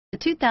The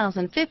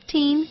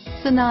 2015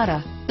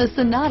 Sonata. The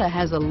Sonata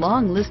has a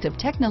long list of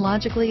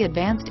technologically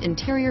advanced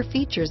interior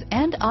features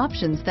and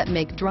options that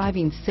make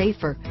driving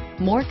safer,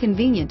 more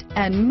convenient,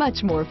 and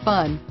much more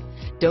fun.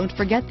 Don't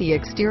forget the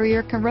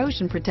exterior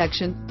corrosion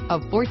protection, a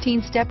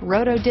 14-step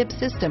roto-dip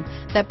system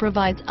that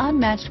provides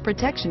unmatched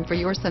protection for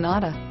your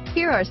Sonata.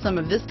 Here are some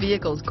of this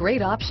vehicle's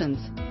great options: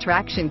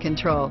 traction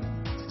control,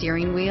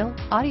 steering wheel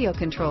audio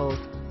controls,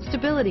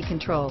 stability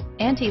control,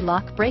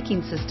 anti-lock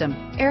braking system,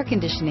 air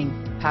conditioning,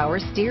 power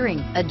steering,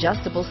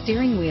 adjustable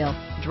steering wheel,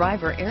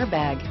 driver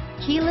airbag,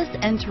 keyless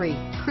entry,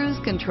 cruise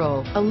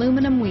control,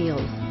 aluminum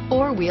wheels,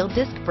 four-wheel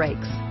disc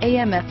brakes,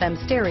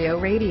 AM/FM stereo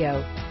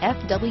radio,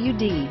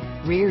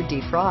 FWD, rear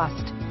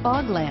defrost,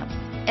 fog lamps,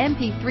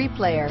 MP3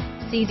 player,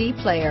 CD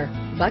player,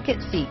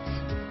 bucket seats,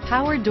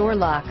 power door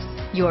locks.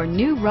 Your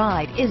new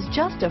ride is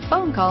just a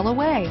phone call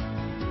away.